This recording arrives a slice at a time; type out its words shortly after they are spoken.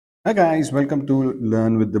Hi guys, welcome to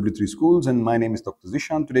Learn with W3 Schools, and my name is Dr.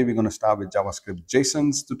 Zeeshan. Today we're going to start with JavaScript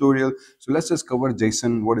JSON's tutorial. So let's just cover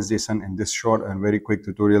JSON, what is JSON in this short and very quick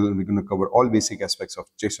tutorial, and we're going to cover all basic aspects of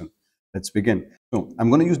JSON. Let's begin. So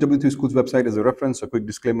I'm going to use W3Schools website as a reference. A quick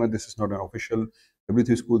disclaimer, this is not an official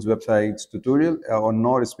W3Schools website's tutorial or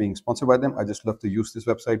nor is being sponsored by them. I just love to use this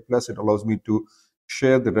website. Plus it allows me to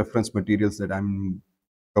share the reference materials that I'm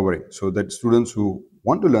covering so that students who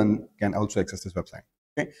want to learn can also access this website.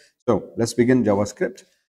 Okay, so let's begin JavaScript.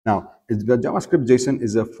 Now, the JavaScript JSON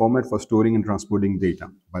is a format for storing and transporting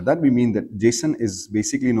data. By that, we mean that JSON is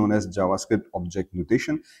basically known as JavaScript Object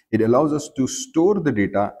Notation. It allows us to store the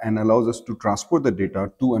data and allows us to transport the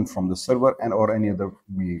data to and from the server and or any other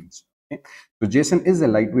means. Okay? So JSON is a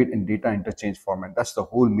lightweight and data interchange format. That's the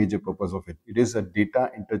whole major purpose of it. It is a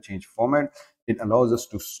data interchange format. It allows us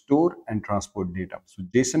to store and transport data. So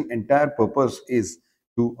JSON entire purpose is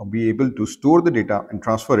to be able to store the data and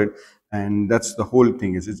transfer it, and that's the whole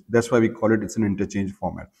thing. That's why we call it, it's an interchange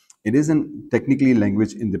format. It isn't technically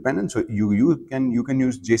language independent, so you can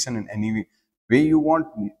use JSON in any way you want,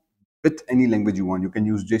 with any language you want. You can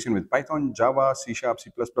use JSON with Python, Java, C#,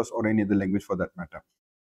 C++, or any other language for that matter.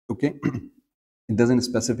 Okay. It doesn't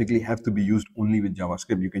specifically have to be used only with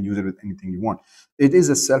JavaScript. You can use it with anything you want. It is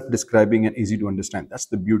a self-describing and easy to understand. That's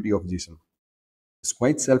the beauty of JSON. It's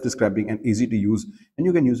quite self-describing and easy to use, and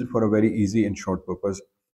you can use it for a very easy and short purpose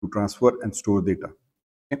to transfer and store data.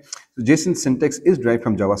 Okay. So JSON syntax is derived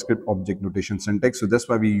from JavaScript Object Notation syntax. So that's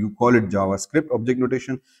why you call it JavaScript Object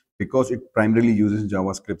Notation, because it primarily uses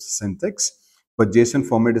JavaScript syntax. But JSON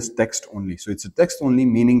format is text only. So it's a text only,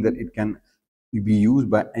 meaning that it can be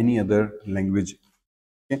used by any other language.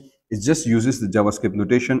 Okay. It just uses the JavaScript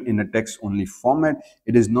notation in a text-only format.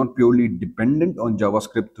 It is not purely dependent on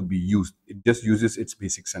JavaScript to be used. It just uses its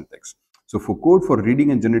basic syntax. So for code for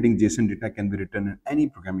reading and generating JSON data can be written in any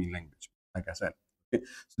programming language, like I said. Okay.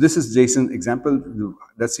 So this is JSON example.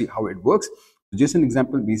 Let's see how it works. The JSON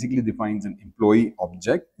example basically defines an employee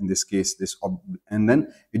object, in this case, and then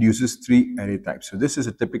it uses 3 array types. So this is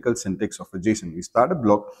a typical syntax of a JSON. We start a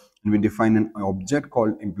block and we define an object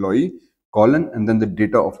called employee, colon, and then the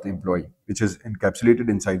data of the employee, which is encapsulated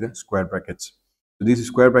inside the square brackets. So these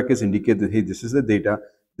square brackets indicate that, hey, this is the data,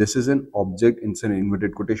 this is an object inside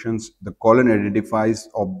inverted quotations. The colon identifies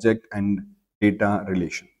object and data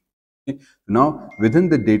relation. Okay. Now, within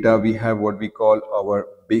the data, we have what we call our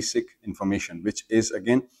basic information, which is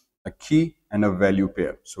again a key and a value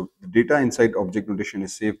pair. So the data inside object notation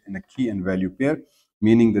is saved in a key and value pair,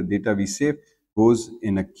 meaning the data we save goes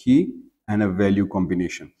in a key and a value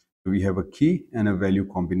combination. So we have a key and a value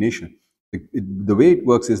combination. The way it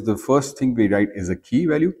works is the first thing we write is a key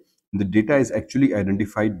value, and the data is actually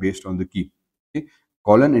identified based on the key. Okay.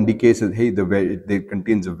 Colon indicates that, hey, it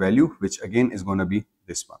contains a value, which again is going to be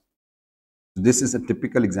this one. So this is a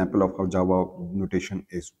typical example of how Java notation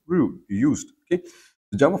is used. Okay.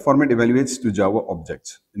 The Java format evaluates to Java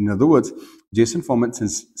objects. In other words, JSON format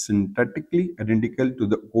is syntactically identical to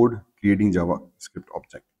the code creating JavaScript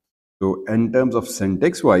object. So in terms of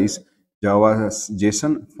syntax wise, Java's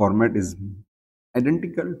JSON format is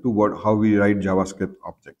identical to how we write JavaScript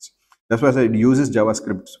objects. That's why I said it uses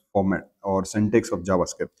JavaScript format or syntax of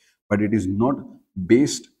JavaScript, but it is not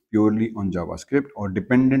based purely on JavaScript or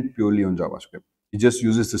dependent purely on JavaScript. It just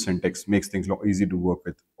uses the syntax, makes things easy to work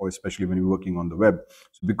with, or especially when you're working on the web.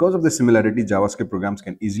 So because of the similarity, JavaScript programs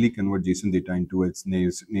can easily convert JSON data into its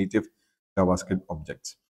native JavaScript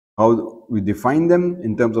objects. How we define them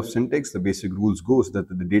in terms of syntax, the basic rules goes that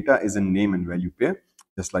the data is a name and value pair.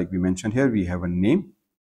 Just like we mentioned here, we have a name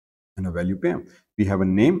and a value pair. We have a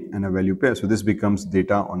name and a value pair. So this becomes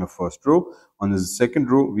data on the first row. On the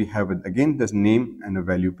second row, we have again this name and a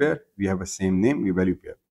value pair. We have a same name, we value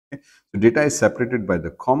pair. Okay. So data is separated by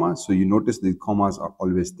the comma. So you notice the commas are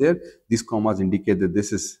always there. These commas indicate that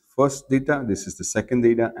this is first data, this is the second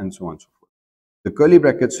data, and so on and so forth. The curly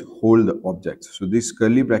brackets hold the objects. So these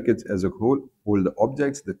curly brackets as a whole hold the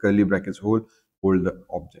objects. The curly brackets hold the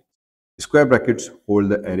objects. Square brackets hold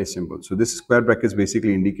the array symbol. So this square brackets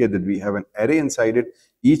basically indicate that we have an array inside it.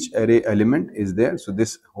 Each array element is there. So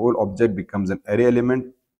this whole object becomes an array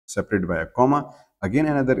element separated by a comma. Again,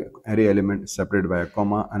 another array element separated by a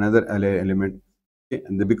comma. Another array element. Okay.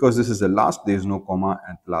 And because this is the last, there is no comma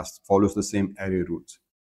at last. Follows the same array rules.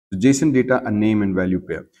 So JSON data, a name and value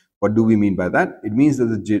pair. What do we mean by that? It means that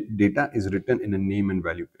the data is written in a name and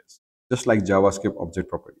value pairs, just like JavaScript object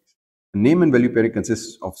properties. A name and value pair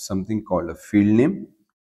consists of something called a field name,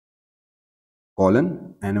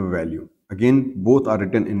 colon, and a value. Again, both are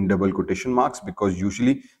written in double quotation marks because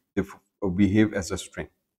usually they behave as a string.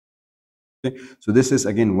 Okay, so this is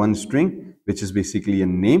again one string, which is basically a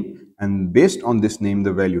name, and based on this name,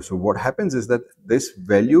 the value. So what happens is that this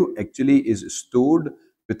value actually is stored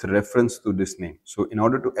with reference to this name. So in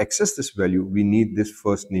order to access this value, we need this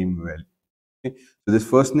first name value. Okay, so this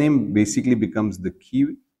first name basically becomes the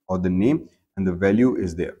key or the name, and the value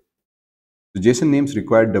is there. So JSON names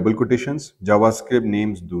require double quotations. JavaScript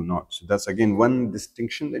names do not. So that's again one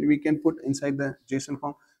distinction that we can put inside the JSON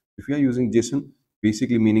form. If you are using JSON,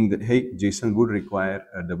 basically meaning that, hey, JSON would require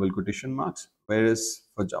a double quotation marks, whereas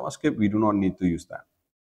for JavaScript, we do not need to use that.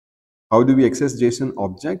 How do we access JSON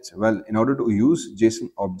objects? Well, in order to use JSON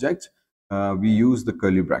objects, we use the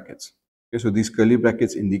curly brackets. Okay, so these curly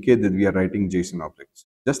brackets indicate that we are writing JSON objects.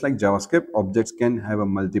 Just like JavaScript, objects can have a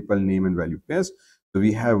multiple name and value pairs. So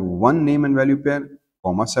we have one name and value pair,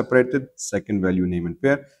 comma separated, second value name and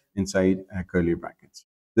pair inside curly brackets.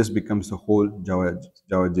 This becomes the whole Java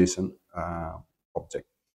JSON object.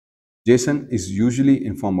 JSON is usually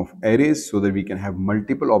in form of arrays so that we can have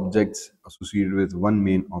multiple objects associated with one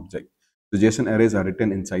main object. So JSON arrays are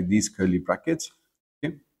written inside these curly brackets.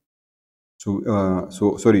 Okay.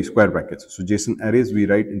 So sorry, square brackets. So JSON arrays we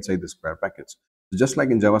write inside the square brackets. So just like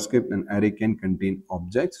in JavaScript, an array can contain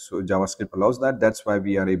objects. So JavaScript allows that. That's why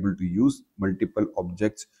we are able to use multiple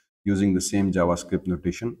objects using the same JavaScript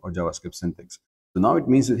notation or JavaScript syntax. So now it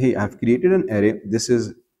means that, hey, I've created an array. This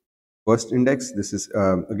is first index. This is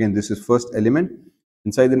again, this is first element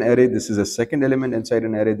inside an array. This is a second element inside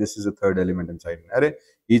an array. This is a third element inside an array,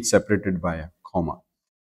 each separated by a comma.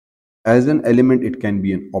 As an element, it can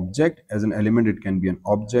be an object. As an element, it can be an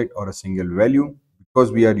object or a single value.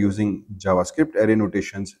 Because we are using JavaScript array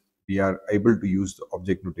notations, we are able to use the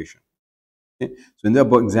object notation. Okay. So in the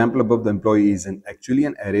example above, the employee is actually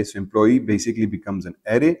an array. So employee basically becomes an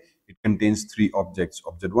array. It contains three objects: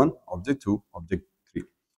 object 1, object 2, object 3.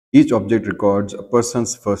 Each object records a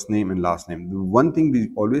person's first name and last name. The one thing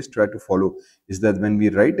we always try to follow is that when we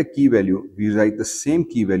write a key value, we write the same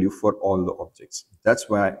key value for all the objects. That's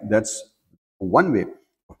one way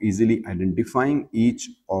of easily identifying each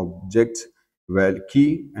object's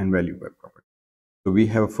key and value by property. So we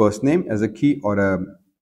have a first name as a key or a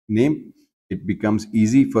name. It becomes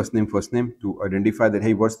easy, first name, to identify that,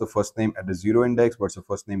 hey, what's the first name at the 0 index, what's the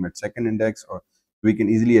first name at second index, or we can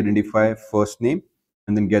easily identify first name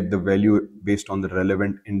and then get the value based on the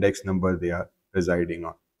relevant index number they are residing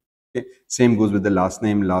on. Okay. Same goes with the last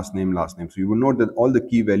name, last name, last name. So you will note that all the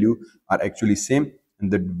key value are actually same,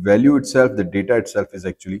 and the value itself, the data itself is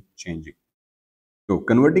actually changing. So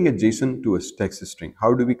converting a JSON to a text string.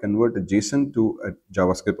 How do we convert a JSON to a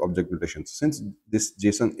JavaScript object notation? Since this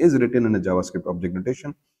JSON is written in a JavaScript object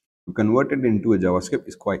notation, to convert it into a JavaScript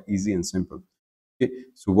is quite easy and simple. Okay,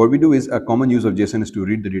 so what we do is, a common use of JSON is to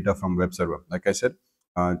read the data from web server. Like I said,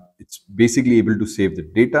 it's basically able to save the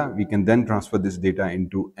data. We can then transfer this data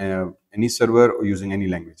into any server or using any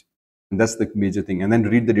language. And that's the major thing. And then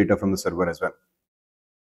read the data from the server as well.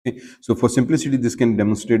 Okay. So for simplicity, this can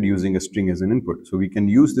demonstrate using a string as an input. So we can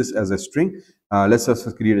use this as a string. Let's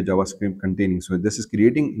just create a JavaScript containing. So this is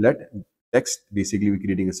creating let text. Basically, we're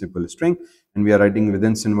creating a simple string, and we are writing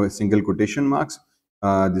within single quotation marks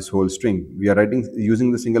this whole string. We are writing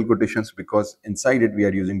using the single quotations because inside it we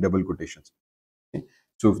are using double quotations. Okay.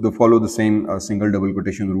 So if they follow the same single double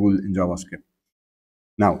quotation rule in JavaScript.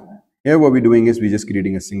 Now here what we're doing is we're just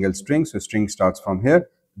creating a single string. So string starts from here.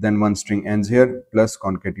 Then one string ends here, plus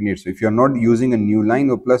concatenate. So if you're not using a new line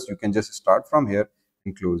or plus, you can just start from here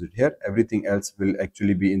and close it here. Everything else will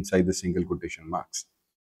actually be inside the single quotation marks.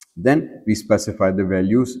 Then we specify the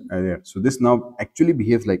values there. So this now actually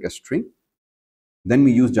behaves like a string. Then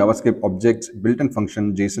we use JavaScript objects built-in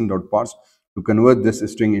function JSON.parse to convert this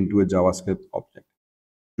string into a JavaScript object.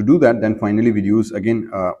 To do that, then finally we use again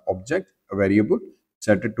object, a variable,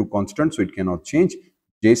 set it to constant so it cannot change.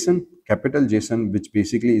 JSON, capital JSON, which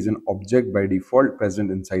basically is an object by default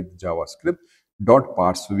present inside the JavaScript dot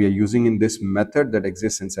parse. So we are using in this method that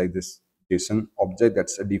exists inside this JSON object.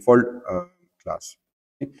 That's a default class.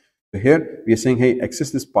 Okay. So here we are saying, hey,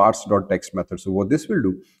 access this parse dot text method. So what this will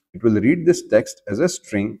do, it will read this text as a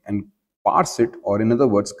string and parse it, or in other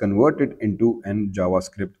words, convert it into an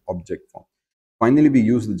JavaScript object form. Finally, we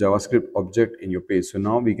use the JavaScript object in your page. So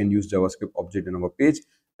now we can use JavaScript object in our page.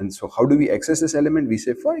 And so how do we access this element? We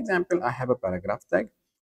say, for example, I have a paragraph tag,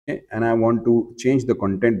 okay, and I want to change the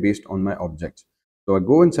content based on my objects. So I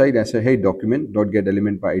go inside, I say, hey,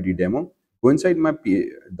 document.getElement by ID demo. Go inside my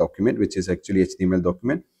document, which is actually HTML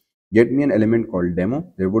document. Get me an element called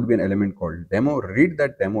demo. There would be an element called demo. Read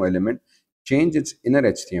that demo element, change its inner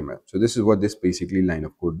HTML. So this is what this basically line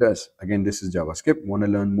of code does. Again, this is JavaScript. Want to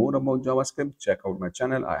learn more about JavaScript? Check out my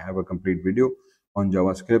channel. I have a complete video on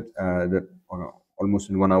JavaScript that almost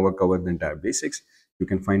in 1 hour covered the entire basics. You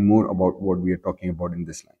can find more about what we are talking about in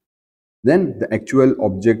this line. Then the actual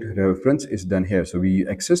object reference is done here. So we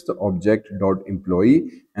access the object dot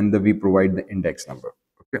employee and then we provide the index number.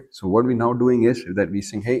 Okay. So what we're now doing is that we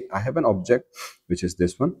saying, hey, I have an object, which is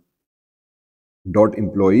this one. Dot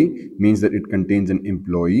employee means that it contains an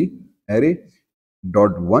employee array.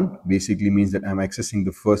 Dot one basically means that I'm accessing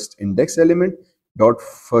the first index element. Dot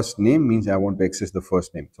first name means I want to access the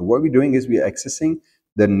first name. So what we're doing is we are accessing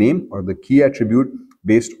the name or the key attribute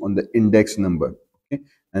based on the index number. Okay,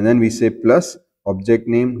 and then we say plus object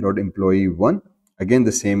name dot employee one, again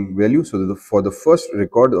the same value. So for the first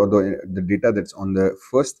record or the data that's on the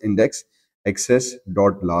first index, access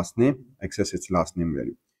dot last name, access its last name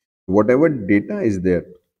value. Whatever data is there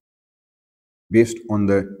based on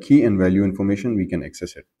the key and value information, we can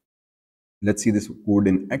access it. Let's see this code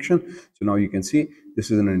in action. So now you can see this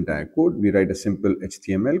is an entire code. We write a simple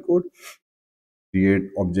HTML code, create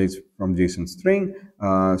objects from JSON string.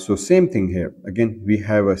 So same thing here. Again, we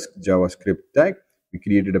have a JavaScript tag. We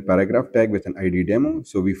created a paragraph tag with an ID demo.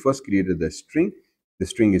 So we first created the string. The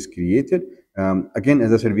string is created. Again,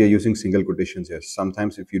 as I said, we are using single quotations here.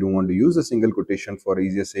 Sometimes if you don't want to use a single quotation for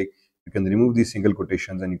easier sake, you can remove these single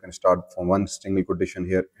quotations and you can start from one single quotation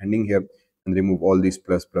here, ending here, and remove all these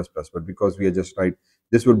plus, plus, plus. But because we are just right,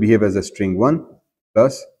 this would behave as a string 1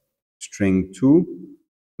 plus string 2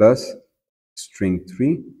 plus string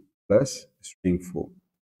 3 plus string 4.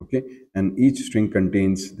 Okay, and each string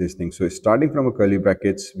contains this thing. So starting from a curly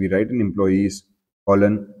brackets, we write an employees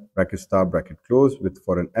colon bracket start bracket close with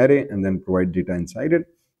for an array and then provide data inside it.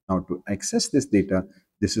 Now to access this data,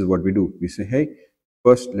 this is what we do. We say, hey,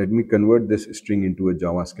 first let me convert this string into a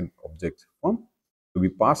JavaScript object form. So we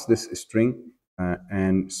pass this string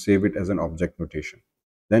and save it as an object notation.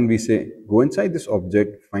 Then we say, go inside this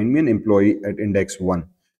object, find me an employee at index 1.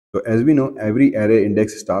 So as we know, every array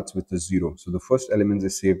index starts with a 0. So the first element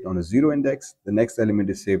is saved on a 0 index, the next element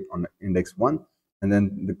is saved on index 1, and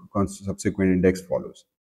then the subsequent index follows.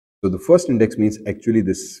 So the first index means actually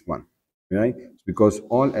this one, right? Because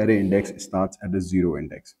all array index starts at a 0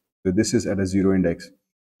 index. So this is at a 0 index.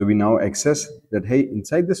 So we now access that, hey,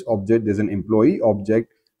 inside this object, there's an employee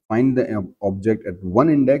object. Find the object at 1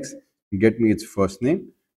 index, get me its first name.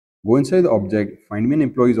 Go inside the object, find me an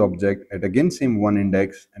employee's object at again same 1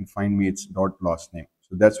 index and find me its dot last name.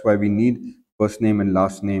 So that's why we need first name and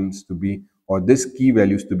last names to be, or this key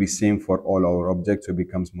values to be same for all our objects. So it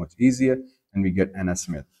becomes much easier and we get Anna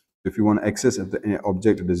Smith. So if you want to access the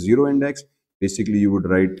object at the 0 index, basically you would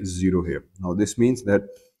write 0 here. Now this means that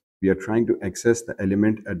we are trying to access the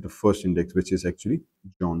element at the first index, which is actually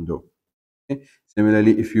John Doe. Okay.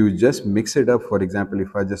 Similarly, if you just mix it up, for example,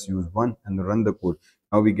 if I just use 1 and run the code,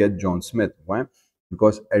 now we get John Smith. Why?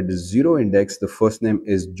 Because at the 0 index, the first name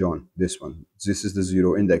is John, this one. This is the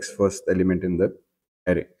 0 index, first element in the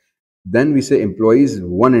array. Then we say employees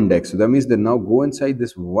 1 index. So that means that now go inside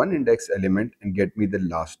this 1 index element and get me the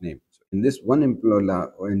last name. So in this 1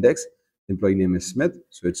 index, employee name is Smith.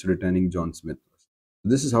 So it's returning John Smith. So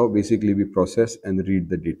this is how basically we process and read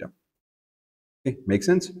the data. Okay, make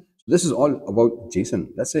sense? So this is all about JSON.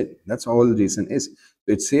 That's it. That's all JSON is.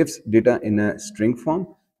 So it saves data in a string form,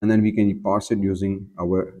 and then we can parse it using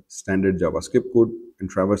our standard JavaScript code and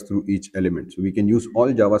traverse through each element. So we can use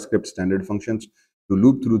all JavaScript standard functions to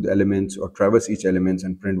loop through the elements or traverse each elements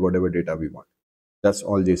and print whatever data we want. That's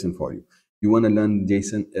all JSON for you. You want to learn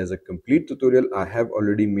JSON as a complete tutorial? I have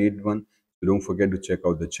already made one. So don't forget to check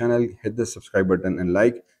out the channel, hit the subscribe button and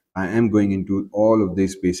like. I am going into all of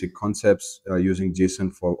these basic concepts using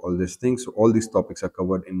JSON for all these things. So all these topics are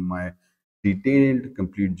covered in my detailed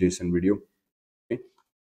complete JSON video. Okay,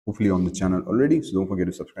 hopefully on the channel already. So don't forget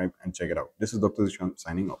to subscribe and check it out. This is Dr. Zeeshan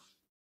signing off.